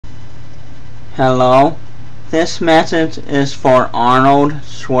Hello, this message is for Arnold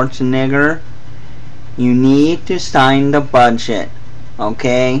Schwarzenegger. You need to sign the budget,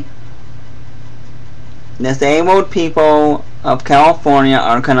 okay? Disabled people of California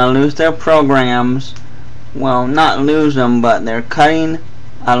are gonna lose their programs. Well, not lose them, but they're cutting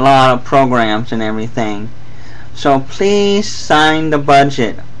a lot of programs and everything. So please sign the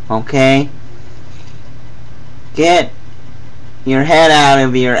budget, okay? Get your head out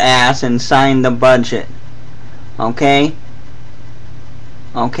of your ass and sign the budget, okay?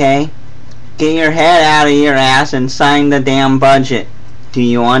 Okay? Get your head out of your ass and sign the damn budget. Do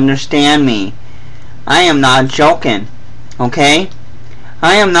you understand me? I am not joking, okay?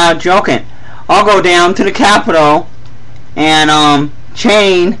 I am not joking. I'll go down to the Capitol and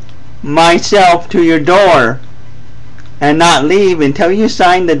chain myself to your door and not leave until you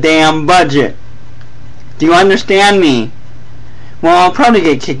sign the damn budget. Do you understand me? Well, I'll probably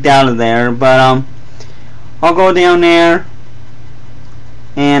get kicked out of there, but I'll go down there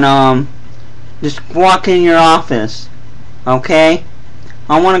and just walk in your office, okay?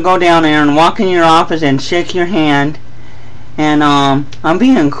 I want to go down there and walk in your office and shake your hand, and I'm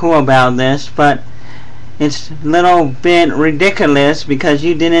being cool about this, but it's a little bit ridiculous because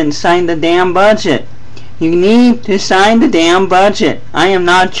you didn't sign the damn budget. You need to sign the damn budget. I am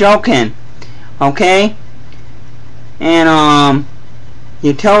not joking, okay? And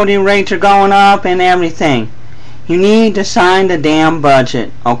utility rates are going up and everything. You need to sign the damn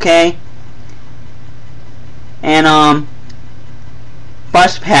budget, okay? And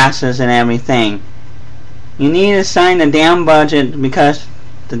bus passes and everything. You need to sign the damn budget because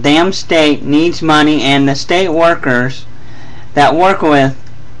the damn state needs money, and the state workers that work with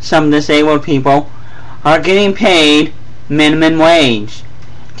some disabled people are getting paid minimum wage.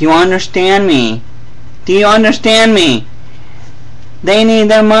 Do you understand me? Do you understand me? They need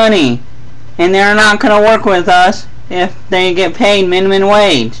their money, and they're not going to work with us if they get paid minimum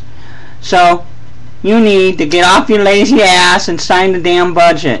wage. So you need to get off your lazy ass and sign the damn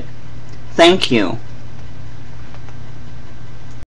budget. Thank you.